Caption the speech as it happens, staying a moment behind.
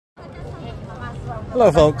Hello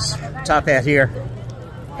folks, Top Hat here.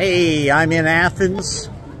 Hey, I'm in Athens.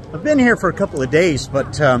 I've been here for a couple of days,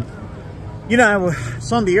 but you know, I was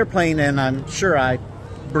on the airplane and I'm sure I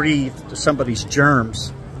breathed somebody's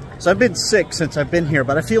germs. So I've been sick since I've been here,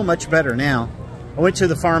 but I feel much better now. I went to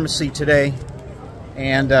the pharmacy today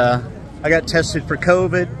and I got tested for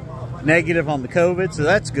COVID, negative on the COVID, so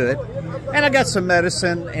that's good. And I got some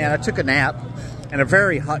medicine and I took a nap and a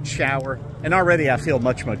very hot shower, and already I feel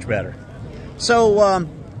much, much better. So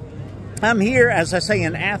I'm here, as I say,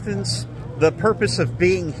 in Athens. The purpose of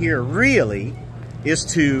being here really is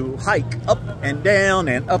to hike up and down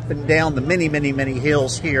the many, many, many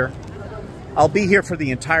hills here. I'll be here for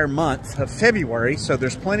the entire month of February, so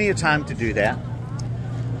there's plenty of time to do that.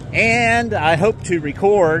 And I hope to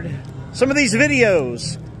record some of these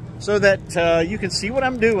videos so that you can see what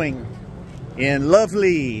I'm doing in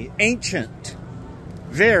lovely, ancient,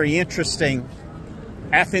 very interesting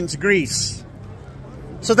Athens, Greece.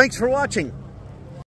 So thanks for watching.